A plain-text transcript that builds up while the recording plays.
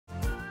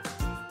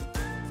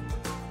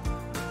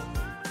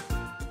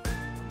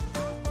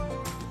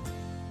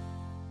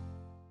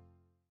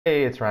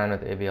Hey, it's Ryan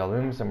with AVL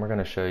Looms, and we're going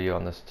to show you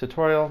on this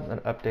tutorial the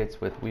updates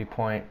with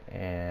WeavePoint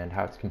and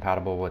how it's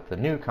compatible with the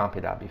new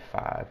Compu-Dobyy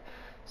 5.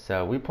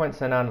 So WeavePoint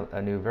sent out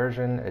a new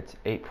version. It's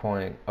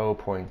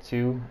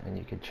 8.0.2, and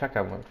you can check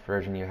out what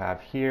version you have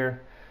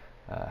here.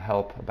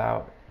 Help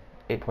about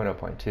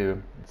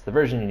 8.0.2. It's the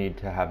version you need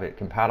to have it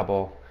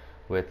compatible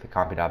with the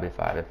Compu-Dobyy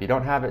 5. If you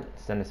don't have it,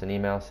 send us an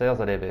email,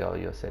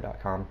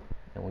 sales@avlusa.com,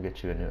 and we'll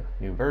get you a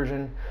new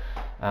version.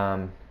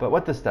 But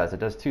what this does, it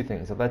does two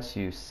things. It lets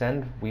you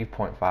send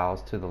WeavePoint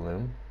files to the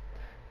loom,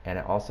 and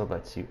it also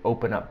lets you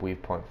open up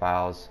WeavePoint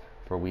files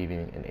for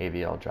weaving in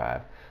AVL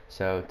Drive.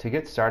 So to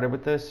get started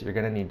with this, you're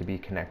going to need to be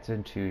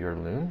connected to your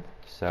loom.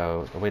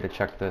 So the way to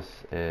check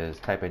this is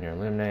type in your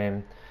loom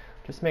name.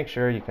 Just make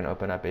sure you can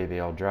open up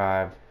AVL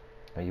Drive.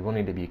 You will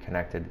need to be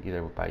connected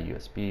either by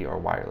USB or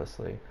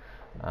wirelessly.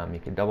 You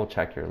can double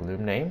check your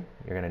loom name.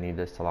 You're going to need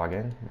this to log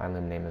in. My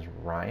loom name is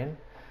Ryan.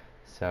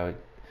 So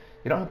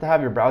you don't have to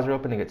have your browser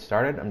open to get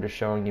started. I'm just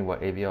showing you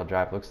what AVL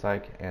Drive looks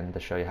like and to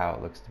show you how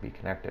it looks to be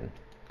connected.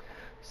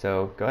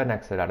 So go ahead and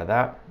exit out of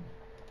that.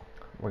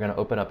 We're going to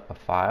open up a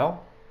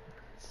file.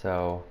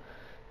 So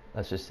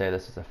let's just say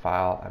this is a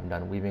file I'm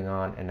done weaving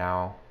on, and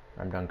now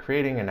I'm done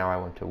creating, and now I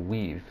want to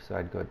weave. So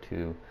I'd go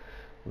to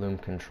Loom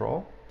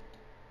Control,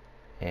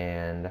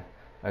 and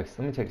let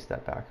me take a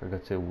step back. I'll go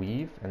to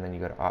Weave, and then you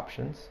go to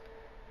Options,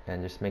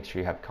 and just make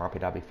sure you have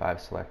Compu-Dobyy 5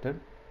 selected.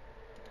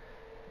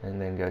 And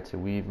then go to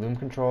Weave Loom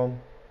Control.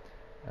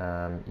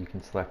 You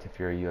can select if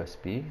you're a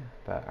USB,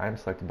 but I'm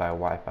selected by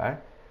Wi-Fi.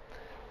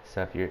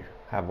 So if you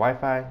have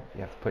Wi-Fi,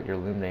 you have to put your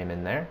loom name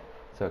in there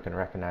so it can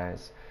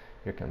recognize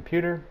your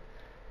computer.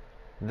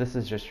 This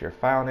is just your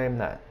file name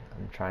that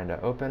I'm trying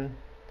to open.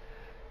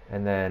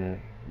 And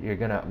then you're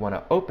going to want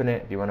to open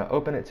it. If you want to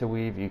open it to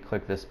Weave, you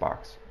click this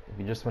box. If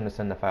you just want to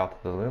send the file to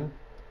the loom,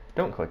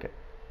 don't click it.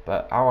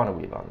 But I want to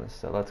weave on this,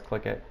 so let's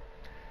click it.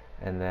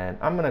 And then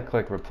I'm going to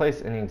click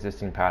replace any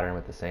existing pattern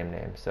with the same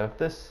name. So if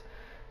this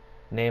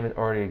name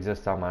already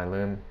exists on my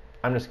loom,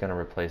 I'm just going to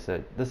replace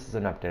it. This is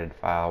an updated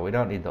file. We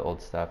don't need the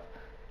old stuff.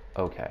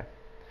 Okay.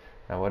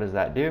 Now what does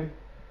that do?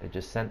 It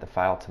just sent the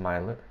file to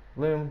my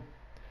loom.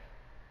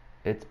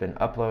 It's been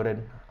uploaded.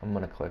 I'm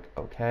going to click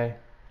OK.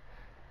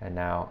 And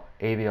now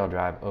AVL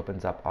Drive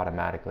opens up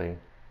automatically,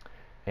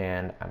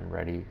 and I'm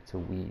ready to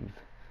weave.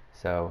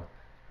 So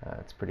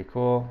it's pretty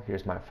cool.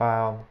 Here's my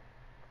file.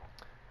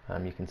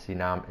 You can see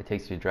now it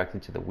takes you directly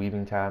to the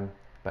weaving tab,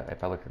 but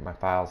if I look at my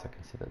files, I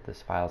can see that this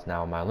file is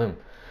now in my loom.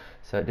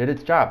 So it did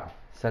its job.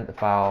 Sent the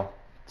file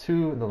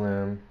to the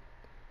loom,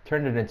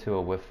 turned it into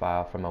a WIF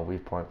file from a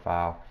WeavePoint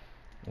file,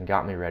 and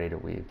got me ready to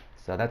weave.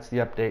 So that's the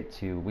update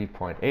to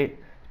WeavePoint 8.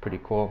 It's pretty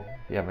cool.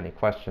 If you have any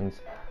questions,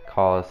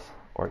 call us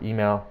or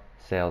email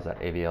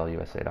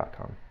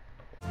sales@avlusa.com.